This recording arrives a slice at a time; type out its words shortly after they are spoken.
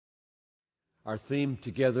Our theme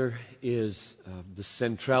together is the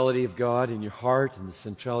centrality of God in your heart and the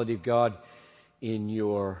centrality of God in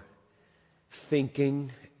your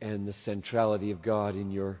thinking and the centrality of God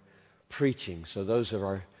in your preaching. So those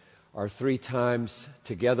are our 3 times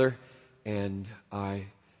together, and I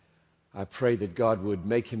pray that God would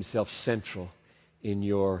make Himself central in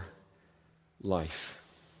your life.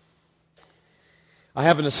 I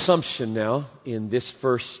have an assumption now in this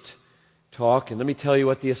first talk, and let me tell you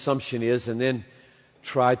what the assumption is and then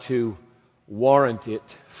try to warrant it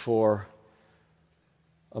for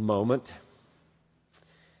a moment.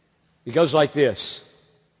 It goes like this: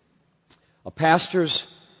 a pastor's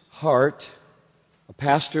heart, a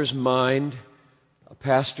pastor's mind, a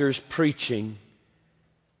pastor's preaching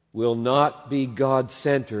will not be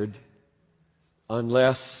God-centered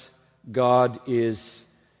unless God is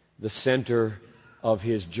the center of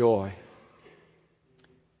his joy.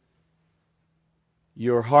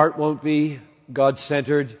 Your heart won't be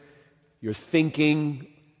God-centered, your thinking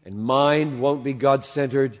and mind won't be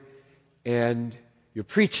God-centered, and your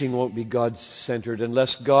preaching won't be God-centered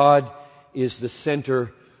unless God is the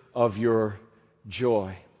center of your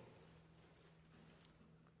joy.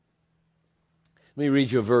 Let me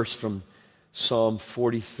read you a verse from Psalm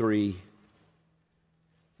 43,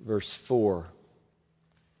 verse 4.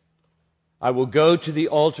 I will go to the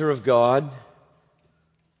altar of God,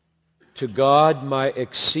 to God my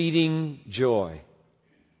exceeding joy.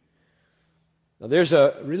 Now there's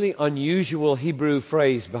a really unusual Hebrew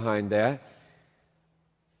phrase behind that.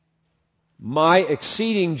 My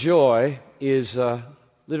exceeding joy is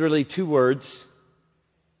literally 2 words.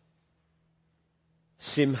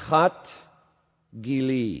 Simchat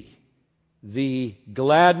Gili, the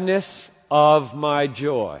gladness of my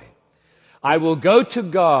joy. I will go to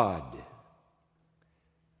God,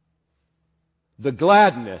 the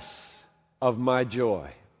gladness of my joy.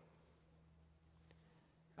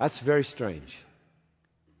 That's very strange.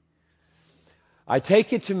 I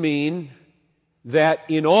take it to mean that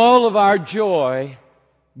in all of our joy,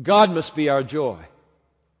 God must be our joy.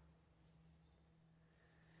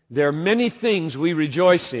 There are many things we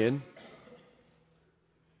rejoice in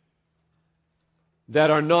that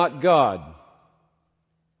are not God,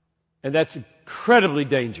 and that's incredibly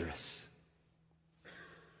dangerous.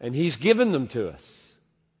 And He's given them to us.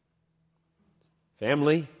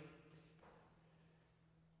 Family,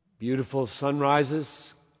 beautiful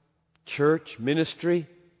sunrises, church, ministry,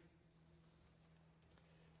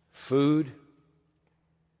 food.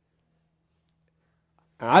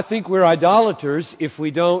 And I think we're idolaters if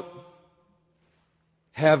we don't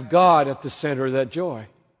have God at the center of that joy.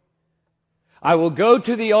 I will go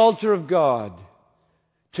to the altar of God,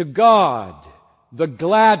 to God, the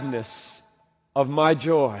gladness of my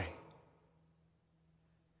joy.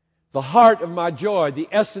 The heart of my joy, the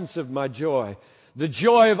essence of my joy, the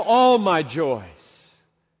joy of all my joys.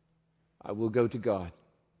 I will go to God.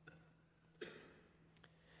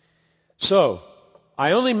 So,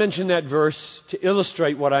 I only mention that verse to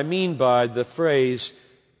illustrate what I mean by the phrase,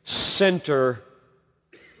 center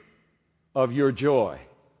of your joy.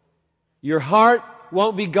 Your heart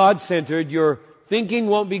won't be God-centered, your thinking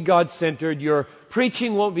won't be God-centered, your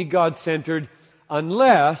preaching won't be God-centered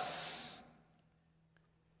unless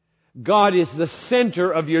God is the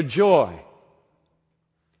center of your joy.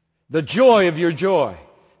 The joy of your joy.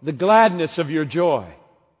 The gladness of your joy.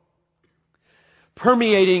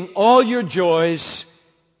 Permeating all your joys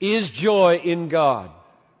is joy in God.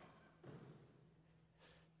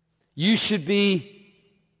 You should be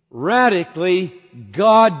radically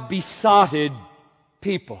God-besotted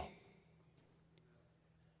people.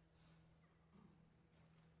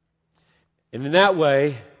 And in that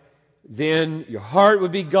way, then your heart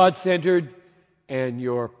would be God-centered, and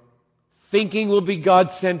your thinking will be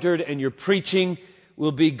God-centered, and your preaching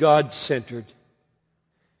will be God-centered.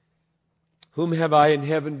 Whom have I in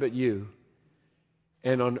heaven but you?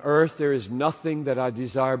 And on earth there is nothing that I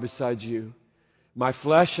desire besides you. My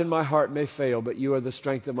flesh and my heart may fail, but you are the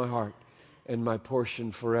strength of my heart and my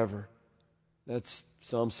portion forever. That's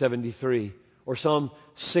Psalm 73. Or Psalm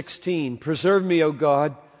 16. Preserve me, O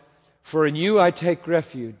God, for in you I take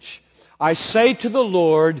refuge. I say to the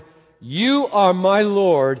Lord, you are my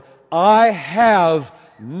Lord. I have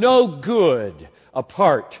no good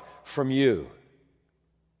apart from you.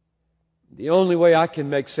 The only way I can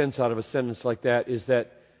make sense out of a sentence like that is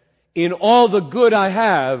that in all the good I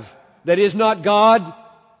have that is not God,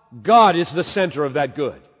 God is the center of that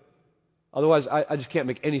good. Otherwise, I just can't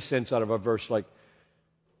make any sense out of a verse like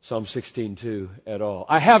Psalm 16:2 at all.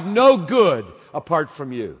 I have no good apart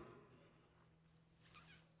from you.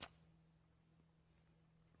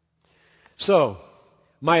 So,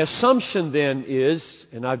 My assumption then is,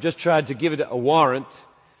 and I've just tried to give it a warrant,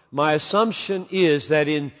 my assumption is that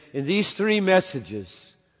in these three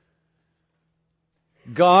messages,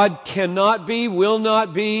 God cannot be, will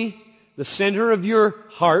not be the center of your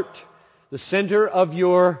heart, the center of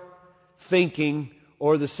your thinking,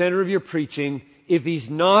 or the center of your preaching, if He's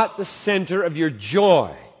not the center of your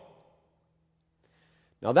joy.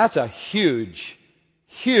 Now that's a huge,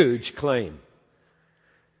 huge claim.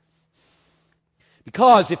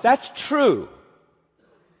 Because if that's true,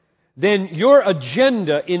 then your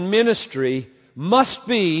agenda in ministry must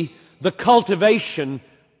be the cultivation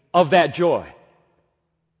of that joy.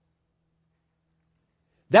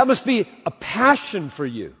 That must be a passion for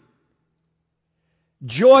you.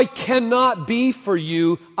 Joy cannot be for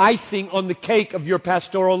you icing on the cake of your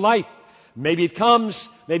pastoral life. Maybe it comes,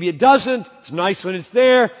 maybe it doesn't. It's nice when it's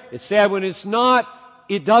there. It's sad when it's not.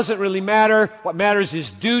 It doesn't really matter. What matters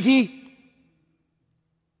is duty,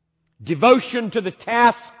 devotion to the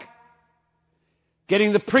task,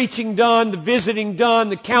 getting the preaching done, the visiting done,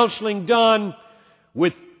 the counseling done,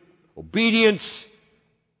 with obedience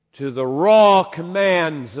to the raw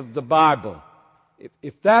commands of the Bible.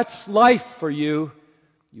 If that's life for you,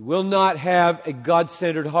 you will not have a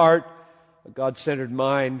God-centered heart, a God-centered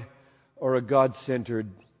mind, or a God-centered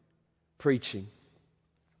preaching.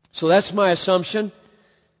 So that's my assumption,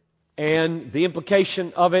 and the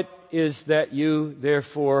implication of it is that you,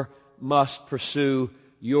 therefore, must pursue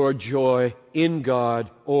your joy in God,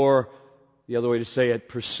 or the other way to say it,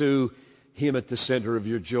 pursue Him at the center of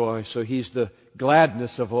your joy, so He's the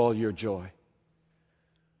gladness of all your joy.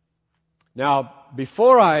 Now,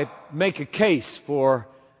 before I make a case for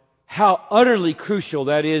how utterly crucial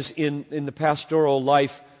that is in the pastoral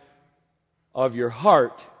life of your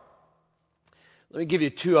heart, let me give you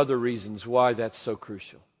two other reasons why that's so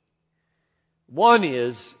crucial. One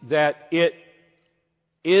is that it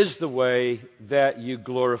is the way that you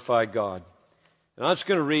glorify God. And I'm just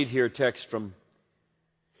going to read here a text from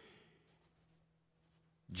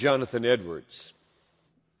Jonathan Edwards,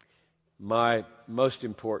 my most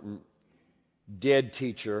important dead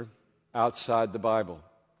teacher outside the Bible.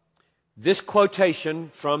 This quotation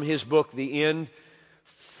from his book, The End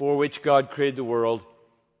for Which God Created the World,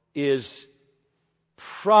 is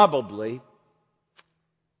probably,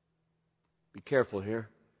 be careful here,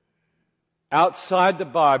 outside the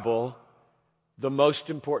Bible, the most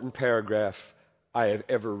important paragraph I have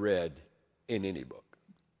ever read in any book.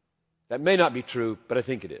 That may not be true, but I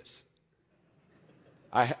think it is.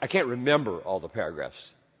 I can't remember all the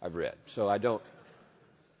paragraphs I've read, so I don't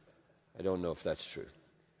know if that's true,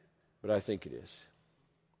 but I think it is.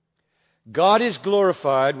 God is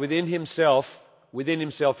glorified within Himself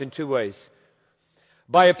in two ways.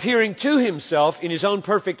 By appearing to Himself in His own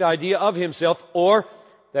perfect idea of Himself, or,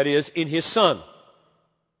 that is, in His Son,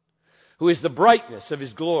 who is the brightness of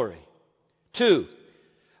His glory. Two,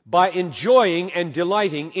 by enjoying and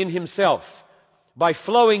delighting in Himself, by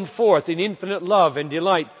flowing forth in infinite love and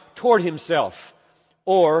delight toward Himself,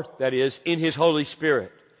 or, that is, in His Holy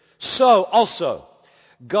Spirit. So, also,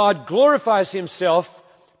 God glorifies Himself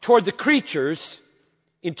toward the creatures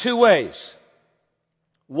in two ways.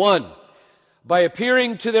 One, by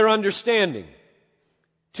appearing to their understanding.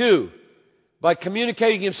 Two, by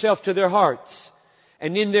communicating Himself to their hearts,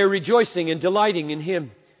 and in their rejoicing and delighting in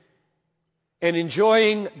Him, and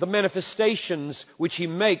enjoying the manifestations which He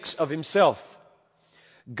makes of Himself.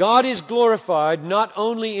 God is glorified not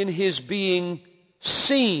only in His being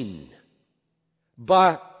seen,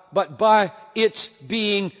 but by its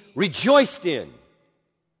being rejoiced in.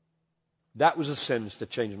 That was a sentence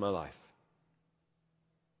that changed my life.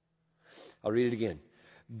 I'll read it again.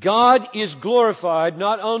 God is glorified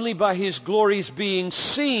not only by His glories being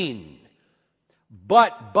seen,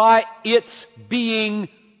 but by its being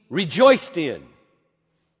rejoiced in.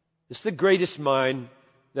 It's the greatest mind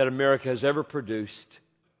that America has ever produced,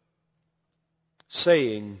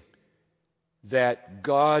 saying that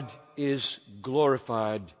God is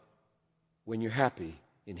glorified when you're happy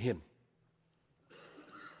in Him.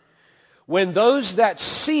 When those that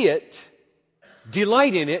see it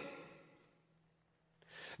delight in it,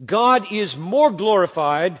 God is more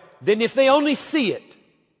glorified than if they only see it.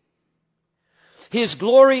 His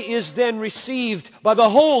glory is then received by the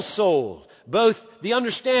whole soul, both the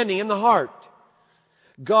understanding and the heart.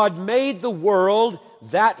 God made the world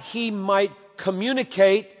that He might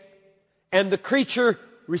communicate and the creature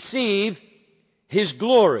receive His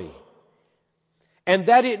glory, and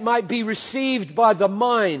that it might be received by the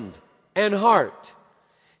mind and heart.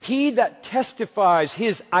 He that testifies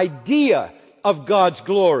his idea of God's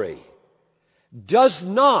glory does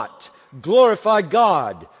not glorify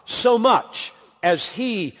God so much as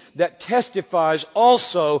he that testifies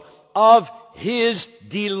also of his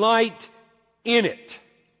delight in it.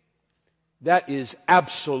 That is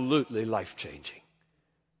absolutely life-changing,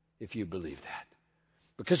 if you believe that.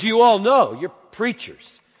 Because you all know, you're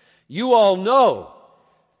preachers, you all know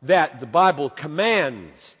that the Bible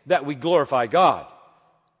commands that we glorify God.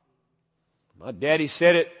 My daddy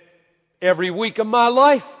said it every week of my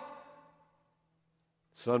life.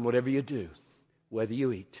 Son, whatever you do, whether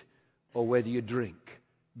you eat or whether you drink,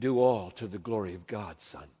 do all to the glory of God,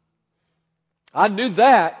 son. I knew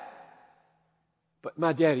that, but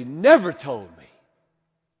my daddy never told me.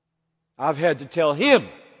 I've had to tell him,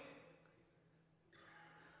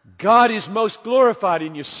 God is most glorified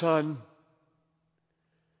in you, son,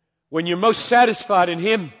 when you're most satisfied in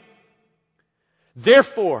him.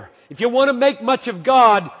 Therefore, if you want to make much of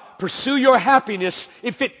God, pursue your happiness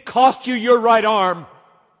if it costs you your right arm.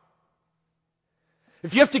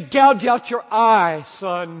 If you have to gouge out your eye,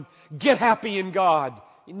 son, get happy in God.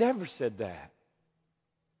 He never said that.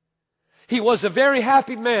 He was a very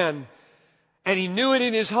happy man, and he knew it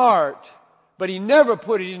in his heart, but he never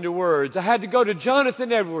put it into words. I had to go to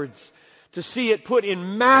Jonathan Edwards to see it put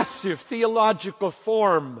in massive theological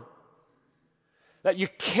form. That you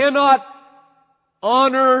cannot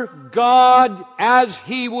honor God as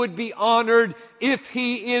he would be honored if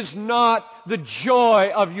he is not the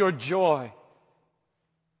joy of your joy.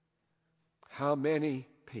 How many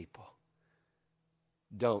people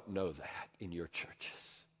don't know that in your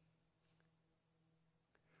churches?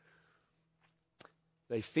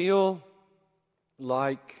 They feel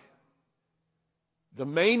like the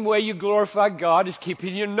main way you glorify God is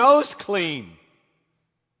keeping your nose clean.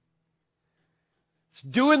 It's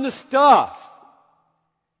doing the stuff.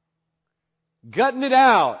 Gutting it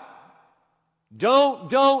out. Don't.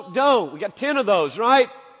 We got 10 of those, right?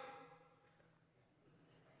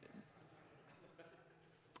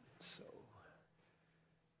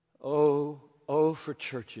 Oh, for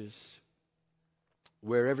churches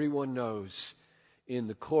where everyone knows in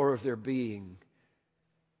the core of their being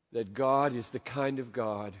that God is the kind of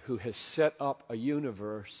God who has set up a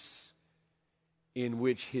universe in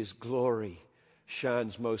which his glory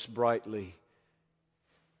shines most brightly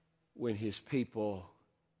when his people,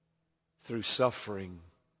 through suffering,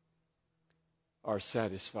 are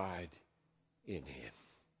satisfied in him.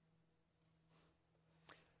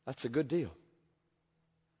 That's a good deal.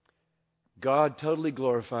 God totally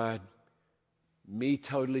glorified, me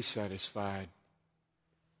totally satisfied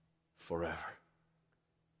forever.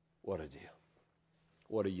 What a deal.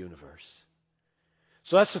 What a universe.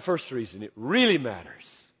 So that's the first reason. It really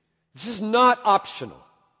matters. This is not optional.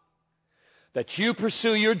 That you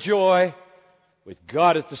pursue your joy with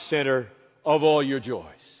God at the center of all your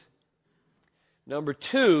joys. Number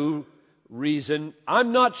 2 reason,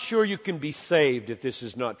 I'm not sure you can be saved if this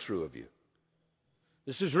is not true of you.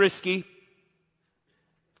 This is risky.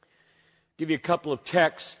 Give you a couple of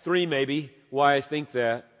texts, 3 maybe, why I think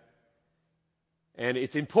that. And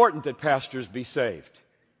it's important that pastors be saved.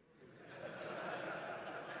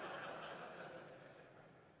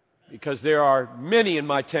 Because there are many in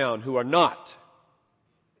my town who are not.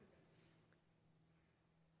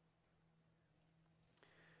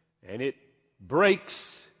 And it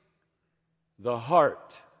breaks the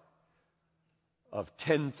heart of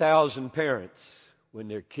 10,000 parents when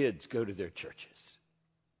their kids go to their churches.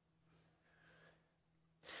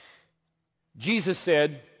 Jesus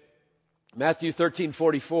said, Matthew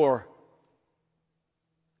 13:44,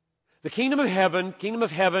 the kingdom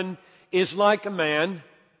of heaven is like a man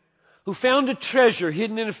who found a treasure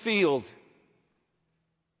hidden in a field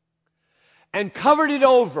and covered it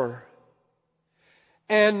over,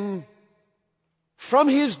 and from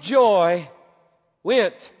his joy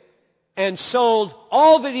went and sold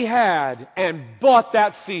all that he had and bought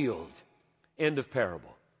that field. End of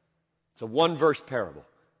parable. It's a 1-verse parable.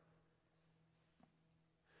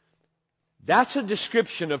 That's a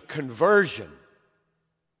description of conversion.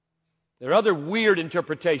 There are other weird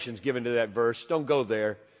interpretations given to that verse. Don't go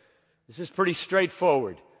there. This is pretty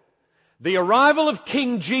straightforward. The arrival of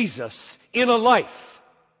King Jesus in a life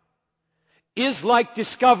is like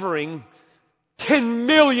discovering $10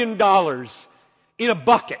 million in a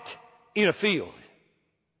bucket in a field.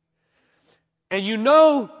 And you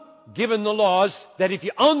know, given the laws, that if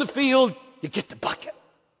you own the field, you get the bucket.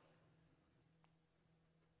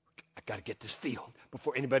 I got to get this field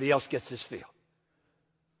before anybody else gets this field.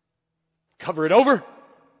 Cover it over.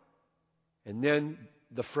 And then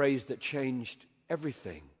the phrase that changed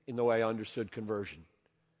everything in the way I understood conversion.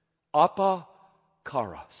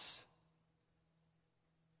 Apakaros.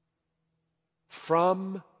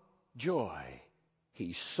 From joy,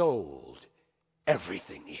 he sold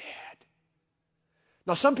everything he had.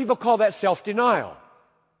 Now, some people call that self-denial.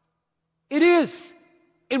 It is,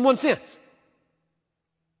 in one sense.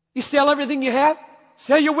 You sell everything you have,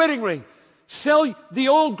 sell your wedding ring, sell the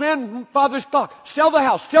old grandfather's clock, sell the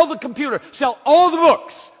house, sell the computer, sell all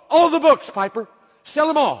the books, Piper. Sell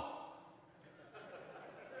them all.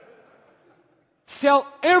 Sell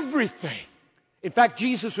everything. In fact,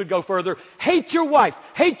 Jesus would go further. Hate your wife,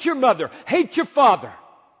 hate your mother, hate your father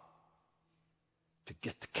to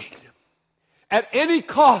get the kingdom. At any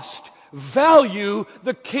cost, value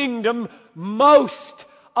the kingdom most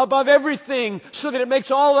above everything so that it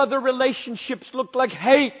makes all other relationships look like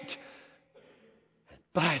hate. And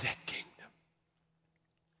buy that kingdom.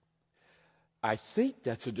 I think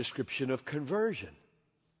that's a description of conversion.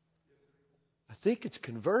 I think it's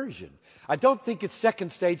conversion. I don't think it's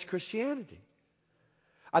second stage Christianity.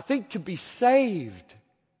 I think to be saved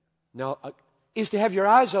now is to have your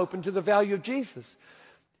eyes open to the value of Jesus.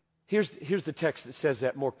 Here's the text that says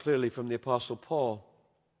that more clearly from the Apostle Paul.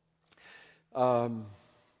 2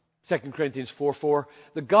 Corinthians 4:4.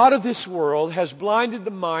 The God of this world has blinded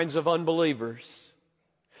the minds of unbelievers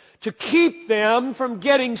to keep them from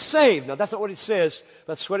getting saved. Now, that's not what it says.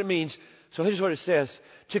 That's what it means. So here's what it says.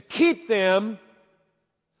 To keep them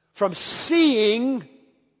from seeing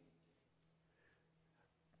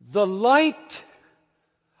the light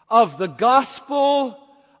of the gospel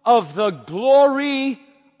of the glory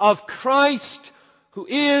of Christ, who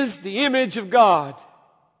is the image of God.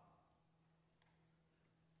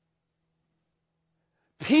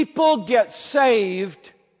 People get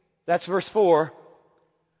saved, that's verse 4,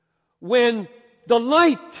 when the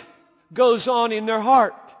light goes on in their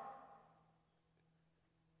heart.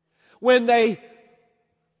 When they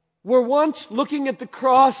were once looking at the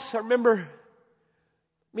cross, I remember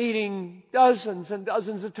meeting dozens and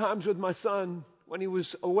dozens of times with my son when he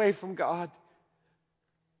was away from God.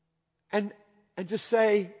 And just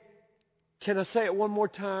say, can I say it one more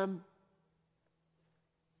time?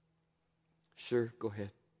 Sure, go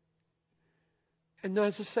ahead. And then I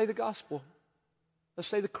just say the gospel. Let's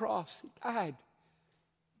say the cross. He died.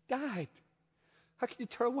 He died. How can you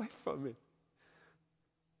turn away from it?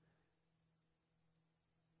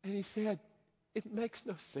 And he said, it makes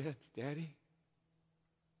no sense, Daddy.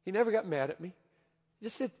 He never got mad at me. He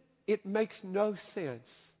just said, it makes no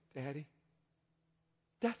sense, Daddy.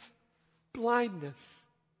 That's blindness.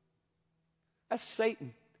 That's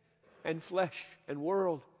Satan and flesh and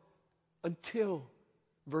world until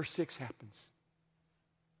verse 6 happens.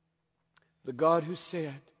 The God who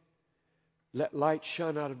said, let light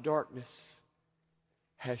shine out of darkness,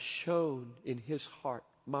 has shown in his heart,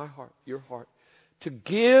 my heart, your heart, to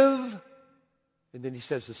give, and then he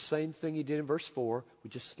says the same thing he did in verse 4, we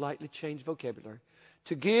just slightly changed vocabulary,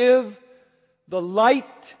 to give the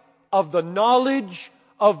light of the knowledge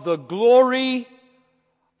of the glory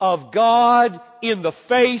of God in the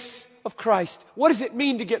face of Christ. What does it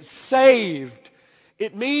mean to get saved?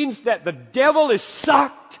 It means that the devil is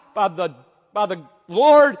sucked by the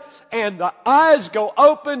Lord, and the eyes go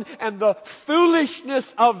open, and the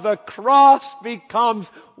foolishness of the cross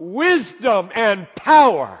becomes wisdom and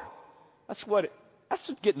power. That's what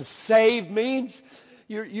getting saved means.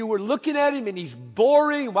 You were looking at him and he's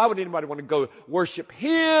boring. Why would anybody want to go worship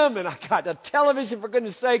him? And I got a television, for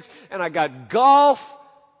goodness sakes, and I got golf.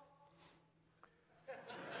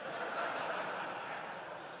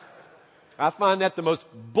 I find that the most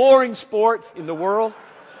boring sport in the world.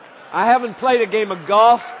 I haven't played a game of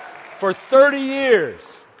golf for 30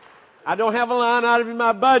 years. I don't have a line item in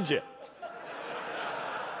my budget.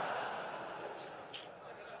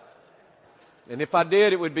 And if I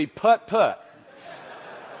did, it would be putt-putt.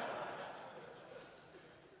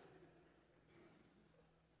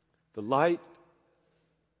 The light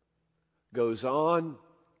goes on,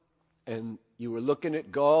 and you were looking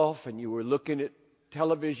at golf, and you were looking at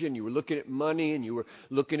television, you were looking at money, and you were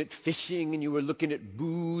looking at fishing, and you were looking at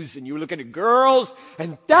booze, and you were looking at girls,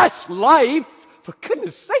 and that's life. For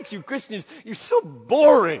goodness sakes, you Christians, you're so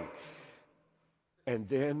boring. And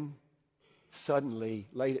then, suddenly,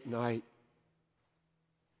 late at night,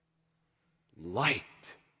 light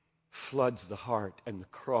floods the heart, and the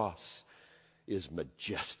cross is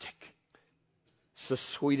majestic. It's the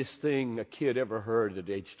sweetest thing a kid ever heard at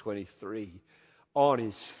age 23, on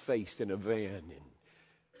his face in a van in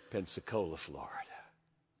Pensacola, Florida.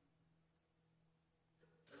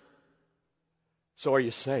 So are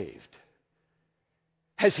you saved?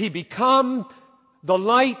 Has he become the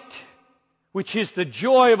light which is the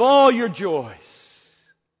joy of all your joys?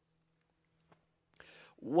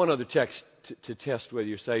 One other text to test whether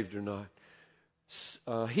you're saved or not.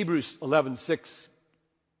 Hebrews 11:6.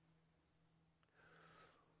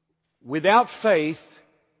 without faith,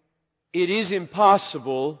 it is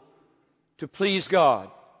impossible to please God.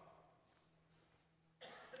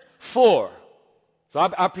 4. So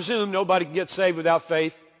I presume nobody can get saved without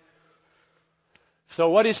faith. So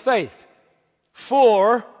what is faith?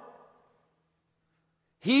 4,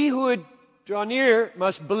 he who would draw near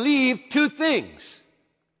must believe 2 things.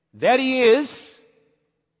 That he is,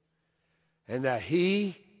 and that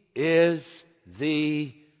he is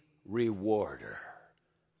the rewarder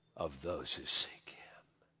of those who seek him.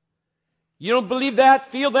 You don't believe that,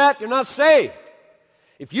 feel that, you're not saved.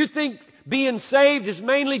 If you think being saved is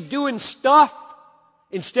mainly doing stuff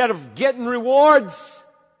instead of getting rewards,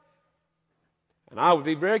 and I would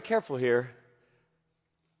be very careful here,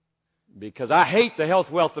 because I hate the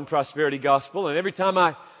health, wealth, and prosperity gospel, and every time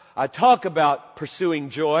I talk about pursuing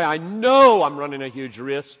joy, I know I'm running a huge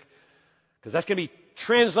risk, because that's going to be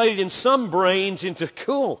translated in some brains into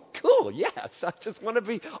cool, yes, I just want to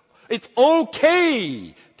be, it's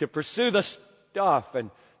okay to pursue the stuff,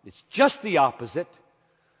 and it's just the opposite.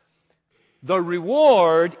 The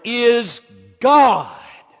reward is God,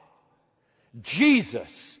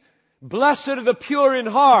 Jesus. Blessed are the pure in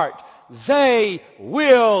heart, they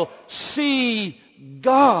will see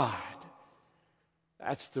God.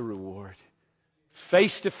 That's the reward.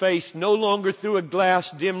 Face to face, no longer through a glass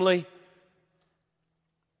dimly.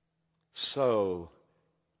 So,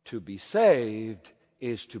 to be saved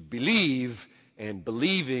is to believe, and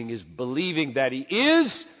believing is believing that he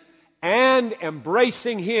is and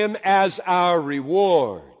embracing him as our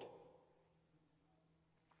reward.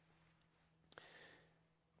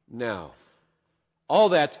 Now, all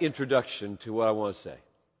that's introduction to what I want to say.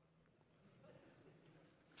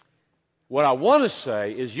 What I want to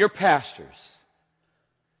say is you're pastors,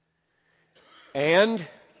 and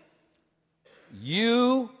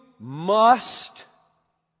you must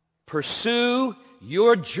pursue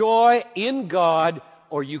your joy in God,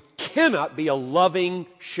 or you cannot be a loving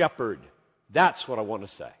shepherd. That's what I want to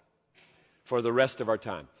say for the rest of our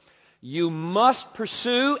time. You must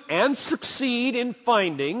pursue and succeed in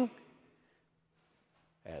finding,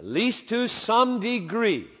 at least to some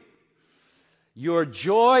degree, your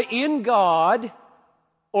joy in God,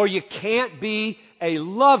 or you can't be a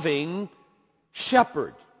loving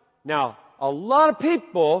shepherd. Now, a lot of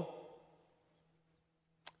people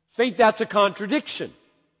think that's a contradiction,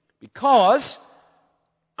 because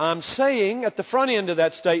I'm saying at the front end of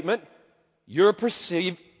that statement, you're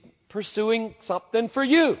pursuing something for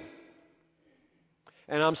you.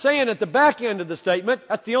 And I'm saying at the back end of the statement,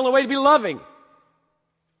 that's the only way to be loving.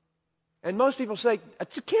 And most people say,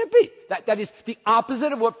 it can't be. That is the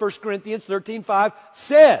opposite of what 1 Corinthians 13:5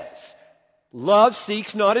 says. Love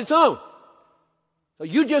seeks not its own. So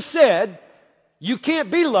you just said, you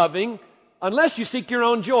can't be loving unless you seek your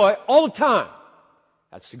own joy all the time.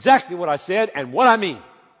 That's exactly what I said and what I mean.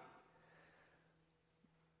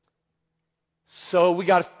 So we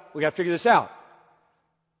got to figure this out.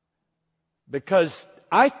 Because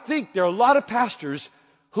I think there are a lot of pastors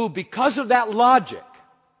who, because of that logic,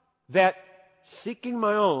 that seeking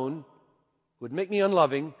my own would make me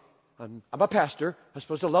unloving. I'm a pastor. I'm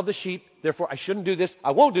supposed to love the sheep. Therefore, I shouldn't do this.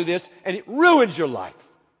 I won't do this. And it ruins your life.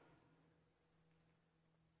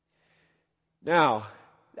 Now,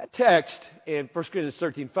 that text in 1 Corinthians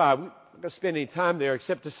 13:5, we're not going to spend any time there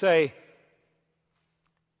except to say,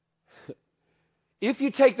 if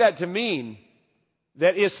you take that to mean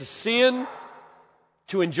that it's a sin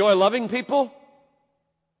to enjoy loving people,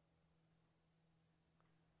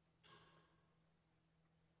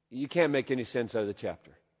 you can't make any sense out of the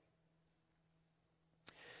chapter.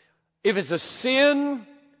 If it's a sin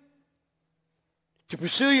to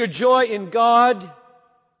pursue your joy in God,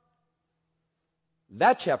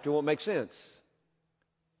 that chapter won't make sense.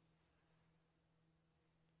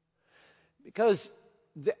 Because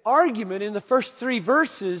the argument in the first 3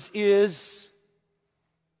 verses is,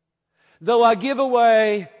 though I give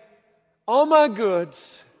away all my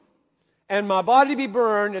goods and my body be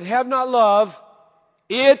burned and have not love,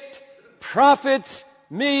 it profits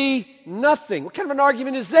me nothing. What kind of an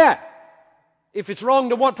argument is that, if it's wrong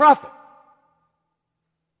to want profit?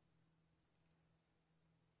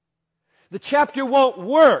 The chapter won't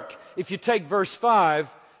work if you take verse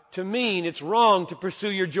 5 to mean it's wrong to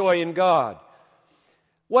pursue your joy in God.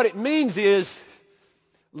 What it means is,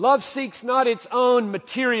 love seeks not its own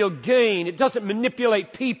material gain. It doesn't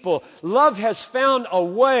manipulate people. Love has found a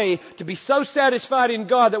way to be so satisfied in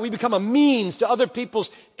God that we become a means to other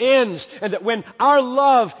people's ends. And that when our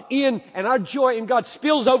love in and our joy in God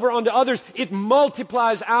spills over onto others, it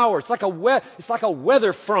multiplies ours. It's like a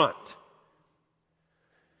weather front.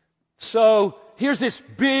 So here's this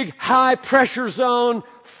big high pressure zone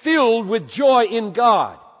filled with joy in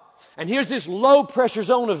God. And here's this low pressure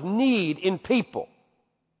zone of need in people.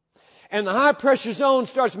 And the high pressure zone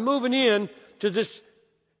starts moving in to this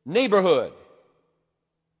neighborhood.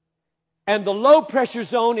 And the low pressure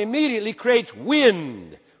zone immediately creates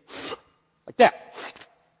wind. Like that.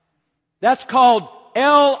 That's called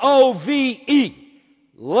L-O-V-E.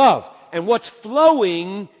 Love. And what's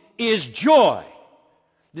flowing is joy.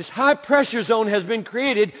 This high pressure zone has been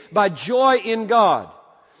created by joy in God.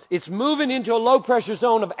 It's moving into a low pressure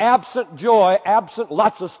zone of absent joy, absent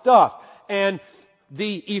lots of stuff. And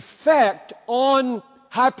the effect on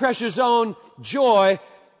high pressure zone joy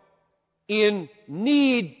in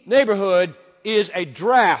need neighborhood is a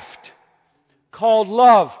draft called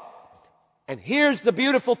love. And here's the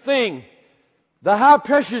beautiful thing. The high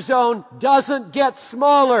pressure zone doesn't get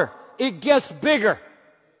smaller. It gets bigger.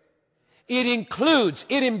 It includes,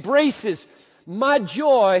 it embraces. My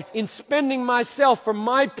joy in spending myself for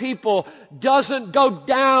my people doesn't go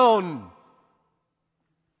down.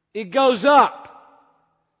 It goes up.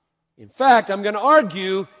 In fact, I'm going to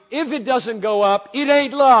argue, if it doesn't go up, it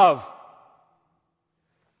ain't love.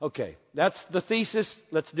 Okay, that's the thesis.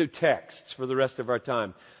 Let's do texts for the rest of our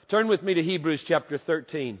time. Turn with me to Hebrews chapter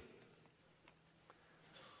 13.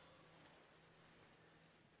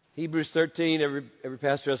 Hebrews 13, every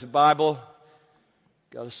pastor has a Bible.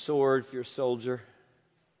 Got a sword if you're a soldier.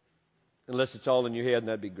 Unless it's all in your head, and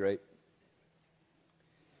that'd be great.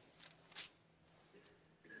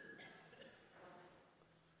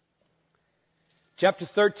 Chapter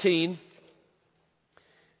 13.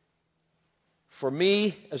 For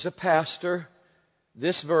me, as a pastor,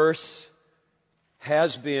 this verse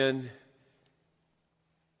has been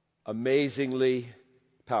amazingly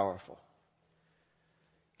powerful.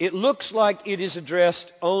 It looks like it is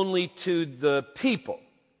addressed only to the people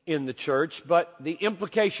in the church, but the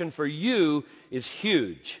implication for you is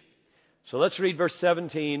huge. So let's read verse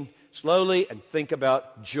 17 slowly and think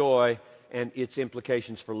about joy and its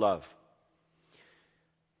implications for love.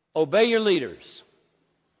 Obey your leaders.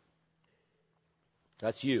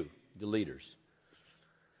 That's you, the leaders.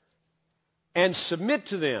 And submit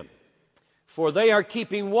to them, for they are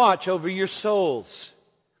keeping watch over your souls,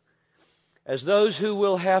 as those who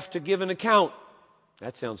will have to give an account.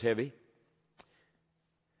 That sounds heavy.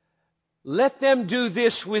 Let them do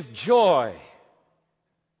this with joy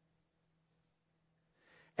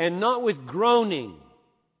and not with groaning.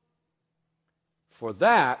 For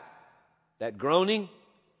that groaning,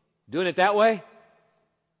 doing it that way,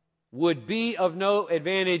 would be of no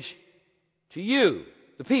advantage to you,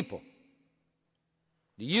 the people.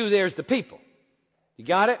 The you there's the people. You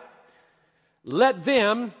got it? Let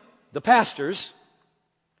them, the pastors,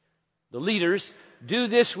 the leaders, do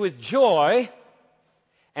this with joy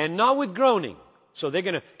and not with groaning. So they're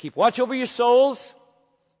going to keep watch over your souls,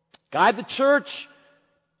 guide the church,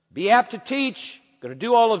 be apt to teach, going to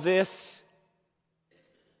do all of this.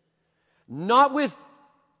 Not with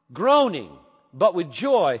groaning, but with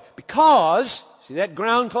joy. Because, see that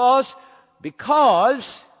ground clause?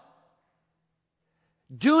 Because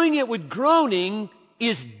doing it with groaning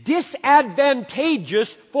is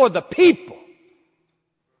disadvantageous for the people.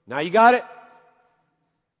 Now you got it?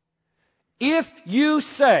 If you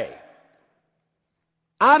say,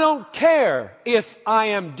 I don't care if I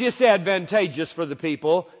am disadvantageous for the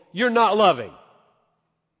people, you're not loving.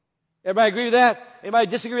 Everybody agree with that? Anybody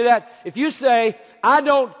disagree with that? If you say, I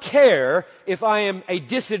don't care if I am a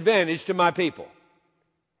disadvantage to my people,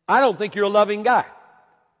 I don't think you're a loving guy.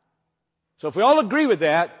 So if we all agree with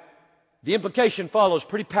that, the implication follows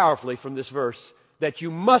pretty powerfully from this verse that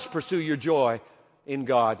you must pursue your joy in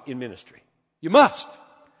God in ministry. You must.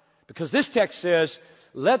 Because this text says,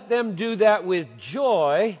 let them do that with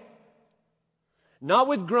joy, not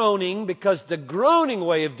with groaning, because the groaning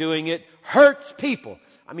way of doing it hurts people.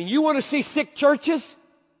 I mean, you want to see sick churches?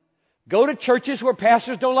 Go to churches where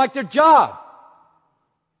pastors don't like their job.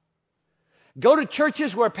 Go to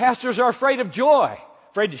churches where pastors are afraid of joy,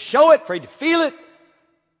 afraid to show it, afraid to feel it,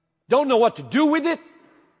 don't know what to do with it.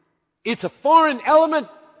 It's a foreign element,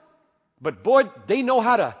 but boy, they know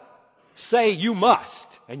how to say you must,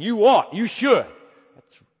 and you ought, you should.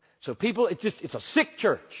 So people, it's a sick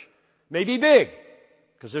church. Maybe big,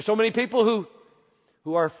 because there's so many people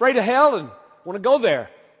who are afraid of hell and want to go there.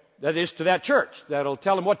 That is, to that church that'll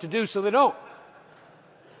tell them what to do so they don't.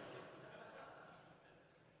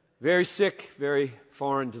 Very sick, very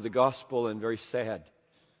foreign to the gospel, and very sad.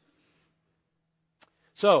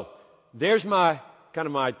 So, there's my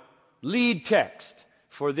lead text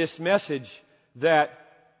for this message, that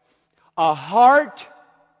a heart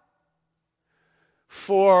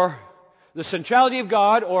for the centrality of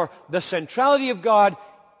God, or the centrality of God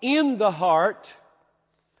in the heart,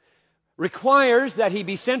 requires that He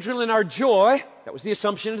be central in our joy. That was the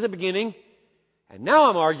assumption at the beginning. And now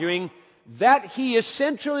I'm arguing that He is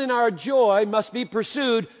central in our joy must be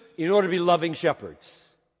pursued in order to be loving shepherds.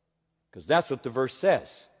 Because that's what the verse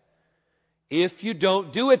says. If you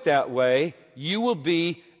don't do it that way, you will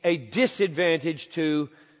be a disadvantage to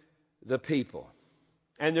the people.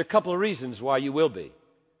 And there are a couple of reasons why you will be.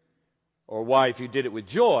 Or why, if you did it with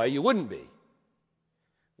joy, you wouldn't be.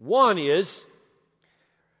 One is,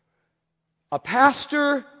 a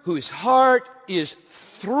pastor whose heart is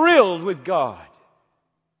thrilled with God,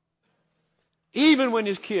 even when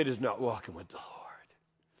his kid is not walking with the Lord,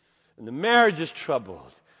 and the marriage is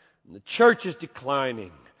troubled, and the church is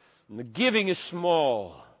declining, and the giving is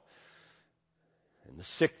small, and the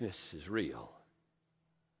sickness is real,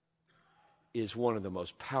 is one of the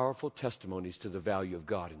most powerful testimonies to the value of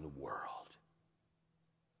God in the world.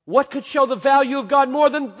 What could show the value of God more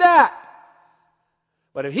than that?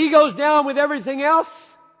 But if he goes down with everything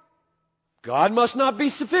else, God must not be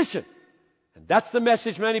sufficient. And that's the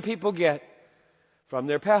message many people get from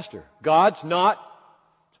their pastor. God's not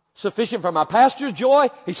sufficient for my pastor's joy.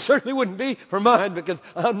 He certainly wouldn't be for mine because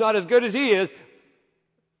I'm not as good as he is.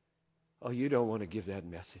 Oh, you don't want to give that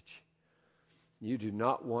message. You do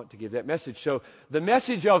not want to give that message. So the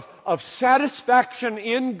message of satisfaction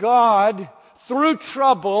in God through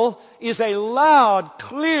trouble is a loud,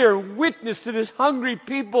 clear witness to this hungry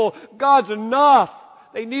people. God's enough.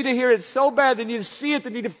 They need to hear it so bad. They need to see it.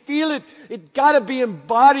 They need to feel it. It's got to be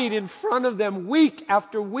embodied in front of them week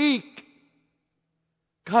after week.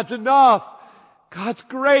 God's enough. God's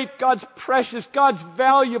great. God's precious. God's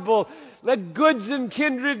valuable. Let goods and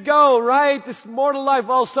kindred go, right? This mortal life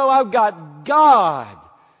also, I've got God.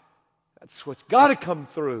 That's what's got to come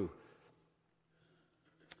through.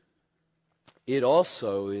 It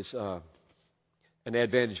also is an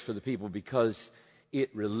advantage for the people because it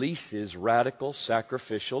releases radical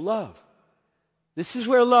sacrificial love. This is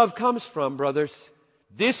where love comes from, brothers.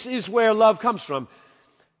 This is where love comes from.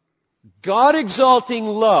 God-exalting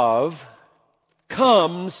love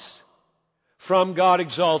comes from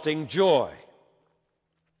God-exalting joy.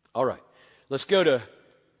 All right, let's go to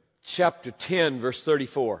chapter 10, verse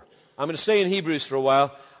 34. I'm going to stay in Hebrews for a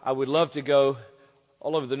while. I would love to go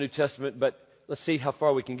all over the New Testament, but let's see how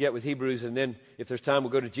far we can get with Hebrews, and then if there's time,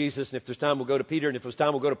 we'll go to Jesus, and if there's time, we'll go to Peter, and if there's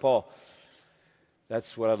time, we'll go to Paul.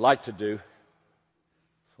 That's what I'd like to do.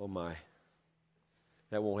 Oh my,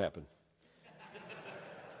 that won't happen.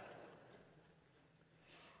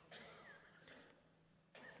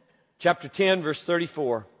 Chapter 10, verse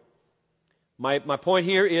 34. My point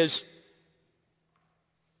here is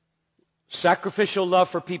sacrificial love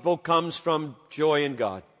for people comes from joy in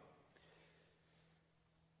God.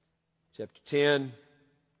 Chapter 10,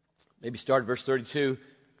 maybe start at verse 32.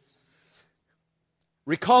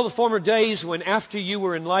 Recall the former days when after you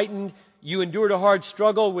were enlightened, you endured a hard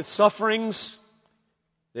struggle with sufferings.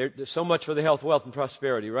 There's so much for the health, wealth, and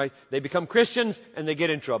prosperity, right? They become Christians and they get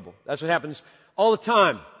in trouble. That's what happens all the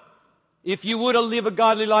time. If you would live a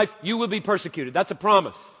godly life, you will be persecuted. That's a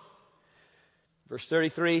promise. Verse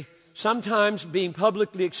 33, sometimes being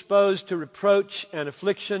publicly exposed to reproach and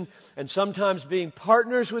affliction, and sometimes being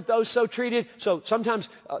partners with those so treated. So sometimes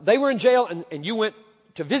they were in jail, and you went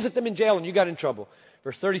to visit them in jail, and you got in trouble.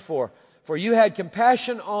 Verse 34, for you had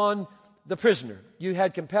compassion on the prisoner. You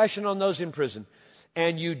had compassion on those in prison.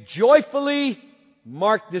 And you joyfully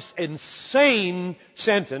marked this insane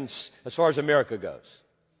sentence as far as America goes.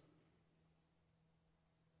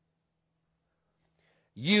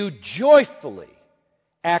 You joyfully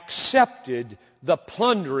accepted the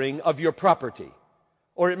plundering of your property.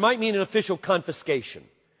 Or it might mean an official confiscation.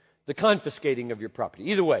 The confiscating of your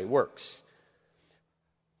property. Either way works.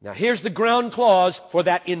 Now here's the ground clause for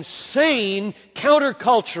that insane,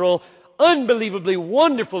 countercultural, unbelievably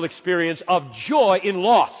wonderful experience of joy in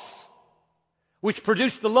loss, which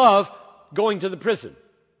produced the love going to the prison.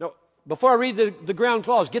 Now, before I read the ground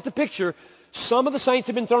clause, get the picture. Some of the saints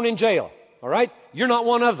have been thrown in jail. All right? You're not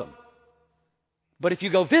one of them. But if you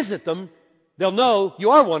go visit them, they'll know you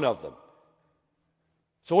are one of them.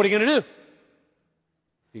 So what are you going to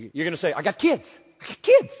do? You're going to say, I got kids. I got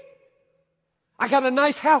kids. I got a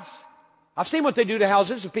nice house. I've seen what they do to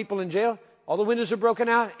houses of people in jail. All the windows are broken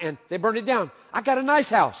out and they burn it down. I got a nice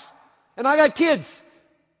house. And I got kids.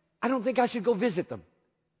 I don't think I should go visit them.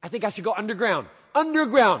 I think I should go underground.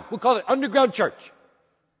 Underground. We'll call it underground church.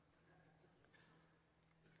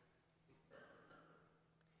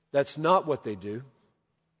 That's not what they do.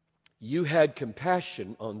 You had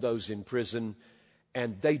compassion on those in prison,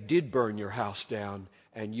 and they did burn your house down,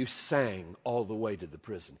 and you sang all the way to the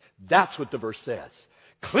prison. That's what the verse says.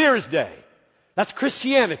 Clear as day. That's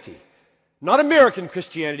Christianity. Not American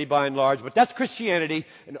Christianity by and large, but that's Christianity.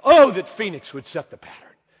 And oh, that Phoenix would set the pattern.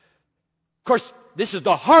 Of course, this is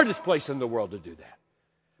the hardest place in the world to do that.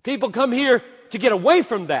 People come here to get away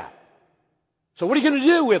from that. So what are you going to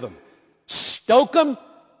do with them? Stoke them?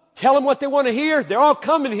 Tell them what they want to hear? They're all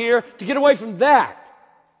coming here to get away from that.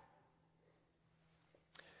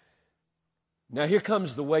 Now here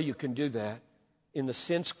comes the way you can do that in the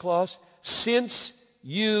since clause. Since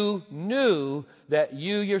you knew that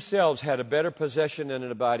you yourselves had a better possession and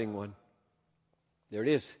an abiding one. There it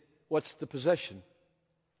is. What's the possession?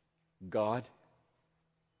 God.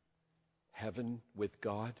 Heaven with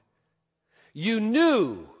God. You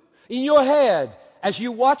knew in your head as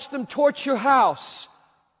you watched them torch your house,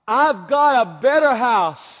 I've got a better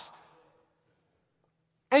house.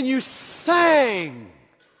 And you sang.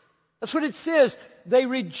 That's what it says. They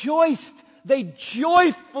rejoiced. They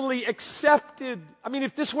joyfully accepted. I mean,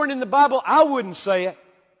 if this weren't in the Bible, I wouldn't say it.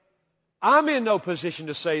 I'm in no position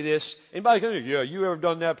to say this. Anybody can, yeah, you ever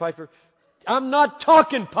done that, Piper? I'm not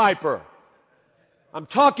talking Piper. I'm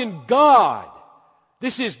talking God.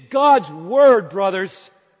 This is God's Word, brothers.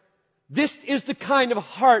 This is the kind of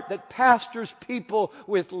heart that pastors people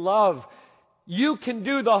with love. You can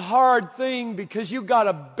do the hard thing because you got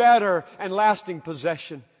a better and lasting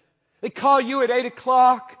possession. They call you at 8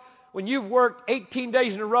 o'clock when you've worked 18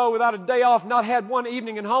 days in a row without a day off, not had one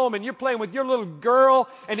evening at home, and you're playing with your little girl,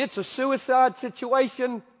 and it's a suicide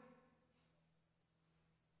situation.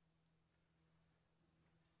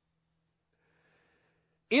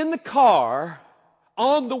 In the car,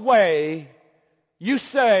 on the way, you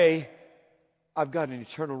say, I've got an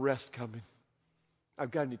eternal rest coming.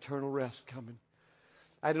 I've got an eternal rest coming.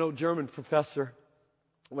 I had an old German professor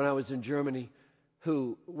when I was in Germany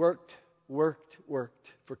who worked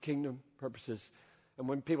for kingdom purposes. And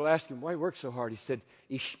when people asked him why he worked so hard, he said,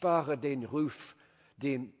 Ich spare den Ruf,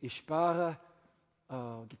 ich spare,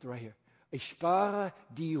 get it right here, ich spare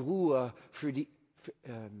die Ruhe für die,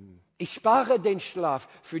 ich spare den Schlaf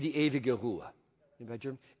für die ewige Ruhe. Anybody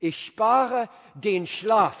German? Ich spare den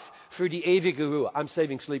Schlaf für die ewige Ruhe. I'm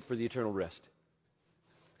saving sleep for the eternal rest.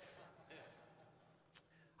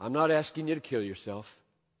 I'm not asking you to kill yourself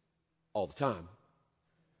all the time.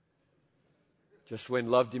 Just when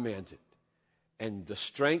love demands it. And the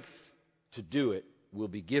strength to do it will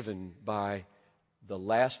be given by the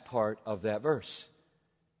last part of that verse.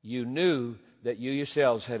 You knew that you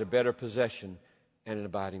yourselves had a better possession and an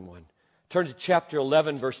abiding one. Turn to chapter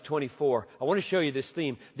 11, verse 24. I want to show you this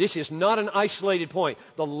theme. This is not an isolated point.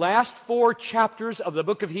 The last 4 chapters of the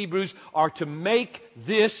book of Hebrews are to make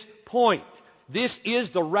this point. This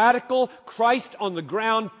is the radical Christ on the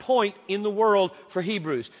ground point in the world for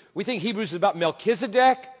Hebrews. We think Hebrews is about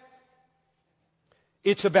Melchizedek.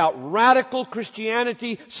 It's about radical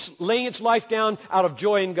Christianity laying its life down out of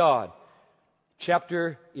joy in God.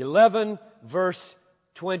 Chapter 11, verse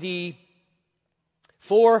 24.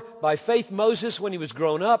 By faith Moses, when he was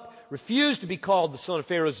grown up, refused to be called the son of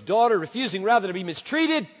Pharaoh's daughter, refusing rather to be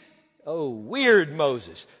mistreated. Oh, weird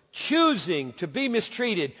Moses. Choosing to be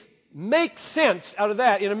mistreated. Make sense out of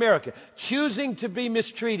that in America. Choosing to be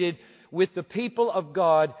mistreated with the people of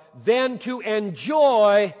God than to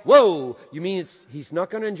enjoy. Whoa, you mean he's not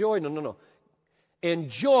going to enjoy? No.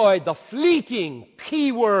 Enjoy the fleeting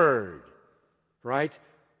key word, right?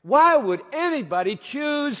 Why would anybody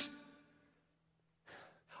choose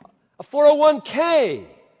a 401k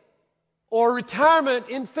or retirement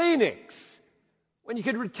in Phoenix when you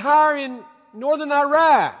could retire in northern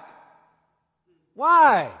Iraq?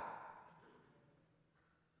 Why?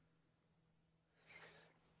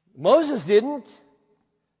 Moses didn't.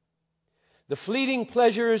 The fleeting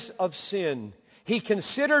pleasures of sin. He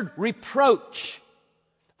considered reproach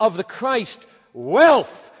of the Christ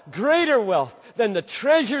wealth, greater wealth than the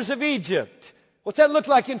treasures of Egypt. What's that look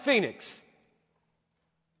like in Phoenix?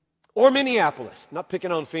 Or Minneapolis. Not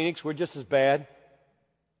picking on Phoenix, we're just as bad.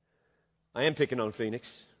 I am picking on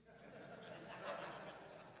Phoenix.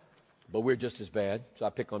 But we're just as bad, so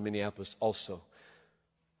I pick on Minneapolis also.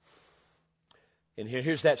 And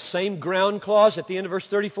here's that same ground clause at the end of verse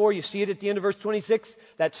 34. You see it at the end of verse 26?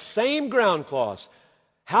 That same ground clause.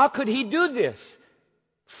 How could he do this?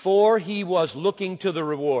 For he was looking to the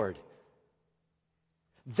reward.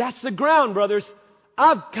 That's the ground, brothers.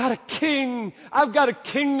 I've got a king. I've got a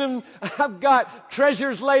kingdom. I've got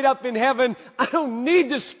treasures laid up in heaven. I don't need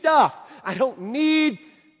this stuff. I don't need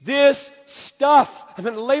this stuff. I'm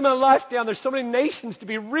going to lay my life down. There's so many nations to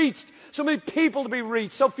be reached, so many people to be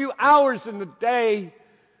reached, so few hours in the day.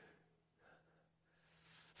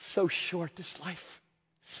 So short, this life.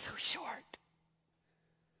 So short.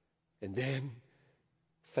 And then,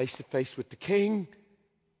 face to face with the King,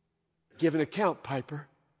 give an account, Piper.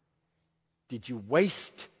 Did you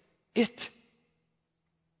waste it?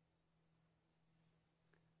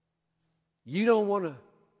 You don't want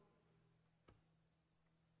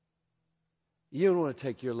to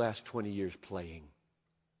take your last 20 years playing.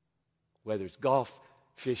 Whether it's golf,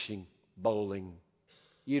 fishing, bowling.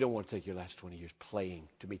 You don't want to take your last 20 years playing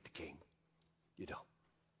to meet the King. You don't.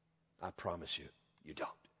 I promise you, you don't.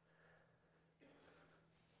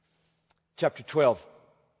 Chapter 12.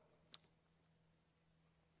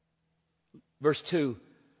 Verse 2.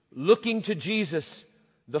 Looking to Jesus,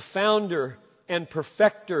 the founder and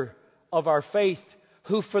perfecter of our faith,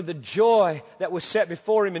 who for the joy that was set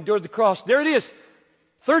before him endured the cross. There it is.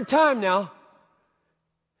 Third time now.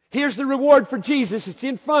 Here's the reward for Jesus. It's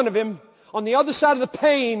in front of him. On the other side of the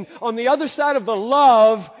pain, on the other side of the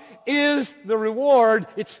love is the reward.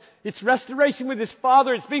 It's restoration with his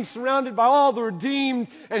Father. It's being surrounded by all the redeemed.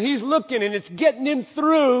 And he's looking and it's getting him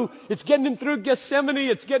through. It's getting him through Gethsemane.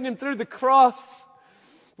 It's getting him through the cross.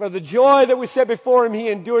 For the joy that was set before him, he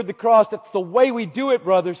endured the cross. That's the way we do it,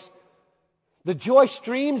 brothers. The joy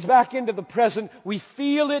streams back into the present. We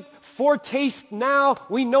feel it, foretaste now.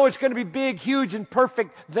 We know it's going to be big, huge, and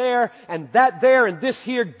perfect there. And that there and this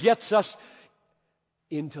here gets us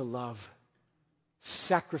into love.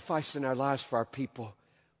 Sacrificing our lives for our people.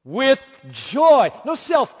 With joy. No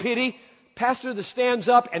self-pity. Pastor that stands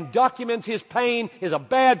up and documents his pain is a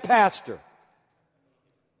bad pastor.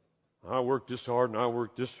 I worked this hard, and I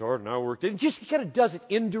worked this hard, and I worked. It just kind of does it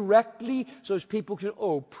indirectly, so as people can,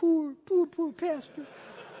 oh, poor pastor.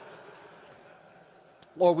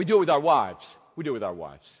 Or we do it with our wives. We do it with our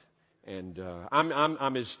wives. And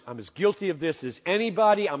I'm as guilty of this as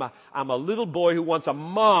anybody. I'm a little boy who wants a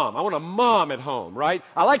mom. I want a mom at home, right?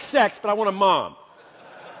 I like sex, but I want a mom.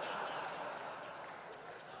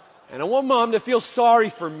 And I want mom to feel sorry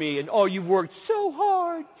for me. And, oh, you've worked so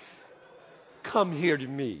hard. Come here to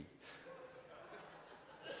me.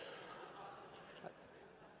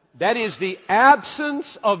 That is the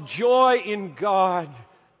absence of joy in God.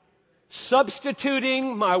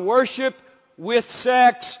 Substituting my worship with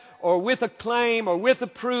sex or with acclaim or with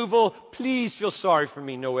approval. Please feel sorry for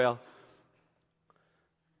me, Noel.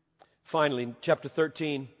 Finally, chapter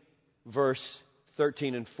 13, verse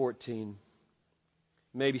 13 and 14.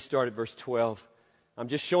 Maybe start at verse 12. I'm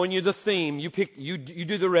just showing you the theme. You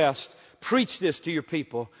do the rest. Preach this to your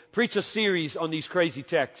people. Preach a series on these crazy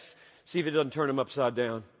texts. See if it doesn't turn them upside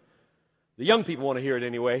down. The young people want to hear it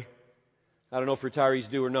anyway. I don't know if retirees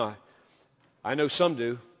do or not. I know some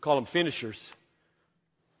do. Call them finishers.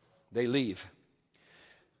 They leave.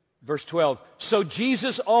 Verse 12. So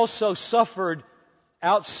Jesus also suffered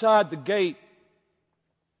outside the gate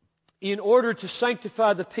in order to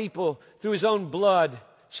sanctify the people through his own blood.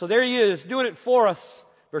 So there he is, doing it for us.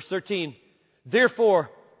 Verse 13. Therefore,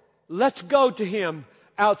 let's go to him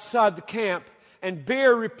outside the camp and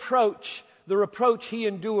bear reproach, the reproach he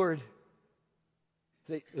endured.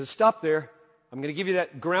 Stop there. I'm going to give you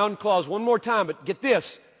that ground clause one more time, but get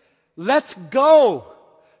this. Let's go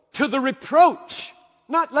to the reproach.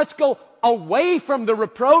 Not let's go away from the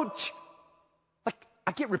reproach. Like,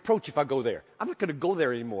 I get reproach if I go there. I'm not going to go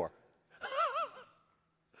there anymore.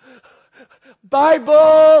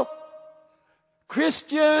 Bible,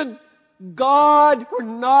 Christian, God, we're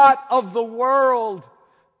not of the world.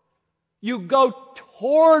 You go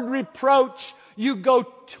toward reproach. You go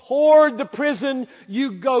toward the prison.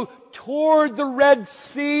 You go toward the Red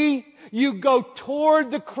Sea. You go toward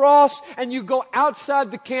the cross. And you go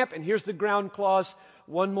outside the camp. And here's the ground clause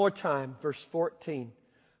one more time. Verse 14.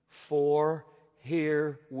 For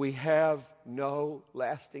here we have no